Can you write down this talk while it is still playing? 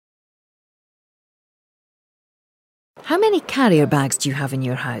How many carrier bags do you have in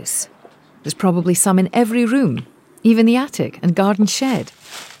your house? There's probably some in every room, even the attic and garden shed.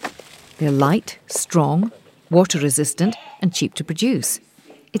 They're light, strong, water-resistant and cheap to produce.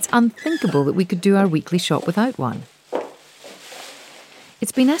 It's unthinkable that we could do our weekly shop without one.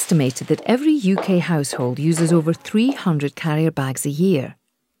 It's been estimated that every UK household uses over 300 carrier bags a year.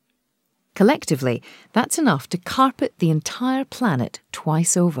 Collectively, that's enough to carpet the entire planet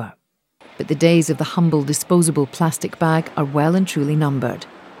twice over. But the days of the humble disposable plastic bag are well and truly numbered.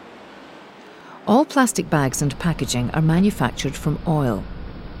 All plastic bags and packaging are manufactured from oil.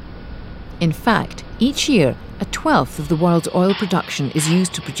 In fact, each year, 1/12 of the world's oil production is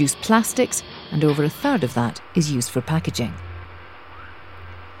used to produce plastics, and over 1/3 of that is used for packaging.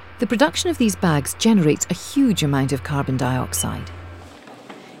 The production of these bags generates a huge amount of carbon dioxide.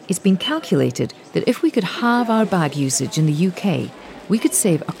 It's been calculated that if we could halve our bag usage in the UK, we could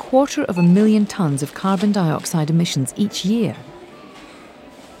save 250,000 tonnes of carbon dioxide emissions each year.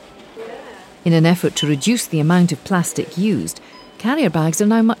 In an effort to reduce the amount of plastic used, carrier bags are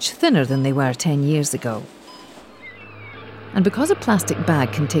now much thinner than they were 10 years ago. And because a plastic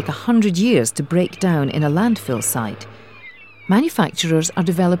bag can take 100 years to break down in a landfill site, manufacturers are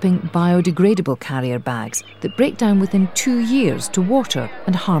developing biodegradable carrier bags that break down within 2 years to water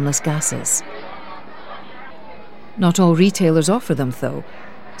and harmless gases. Not all retailers offer them, though,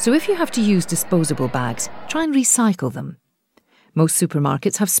 so if you have to use disposable bags, try and recycle them. Most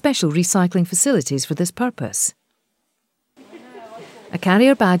supermarkets have special recycling facilities for this purpose. A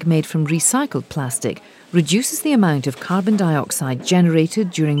carrier bag made from recycled plastic reduces the amount of carbon dioxide generated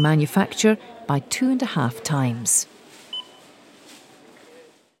during manufacture by 2.5 times.